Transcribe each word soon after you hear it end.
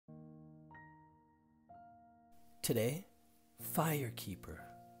today, Firekeeper.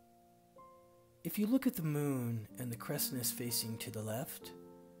 If you look at the moon and the crescent is facing to the left,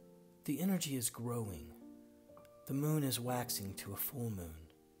 the energy is growing. The moon is waxing to a full moon.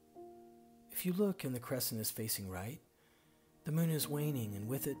 If you look and the crescent is facing right, the moon is waning, and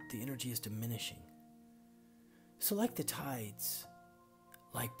with it, the energy is diminishing. So like the tides,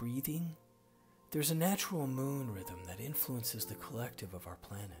 like breathing, there's a natural moon rhythm that influences the collective of our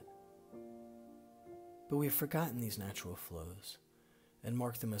planet. But we have forgotten these natural flows and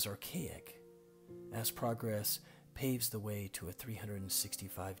mark them as archaic, as progress paves the way to a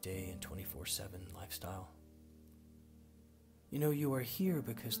 365-day and 24/7 lifestyle. You know, you are here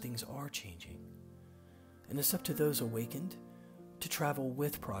because things are changing, and it's up to those awakened to travel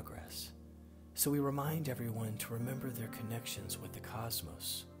with progress. So we remind everyone to remember their connections with the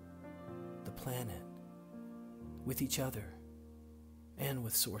cosmos, the planet, with each other, and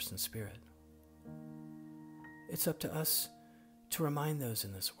with Source and Spirit. It's up to us to remind those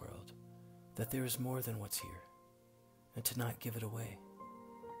in this world that there is more than what's here, and to not give it away.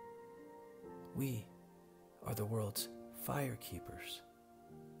 We are the world's fire keepers,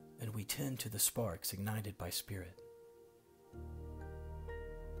 and we tend to the sparks ignited by Spirit.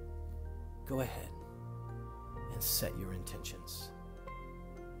 Go ahead and set your intentions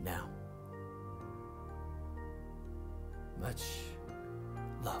now. Much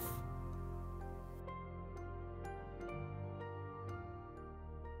love.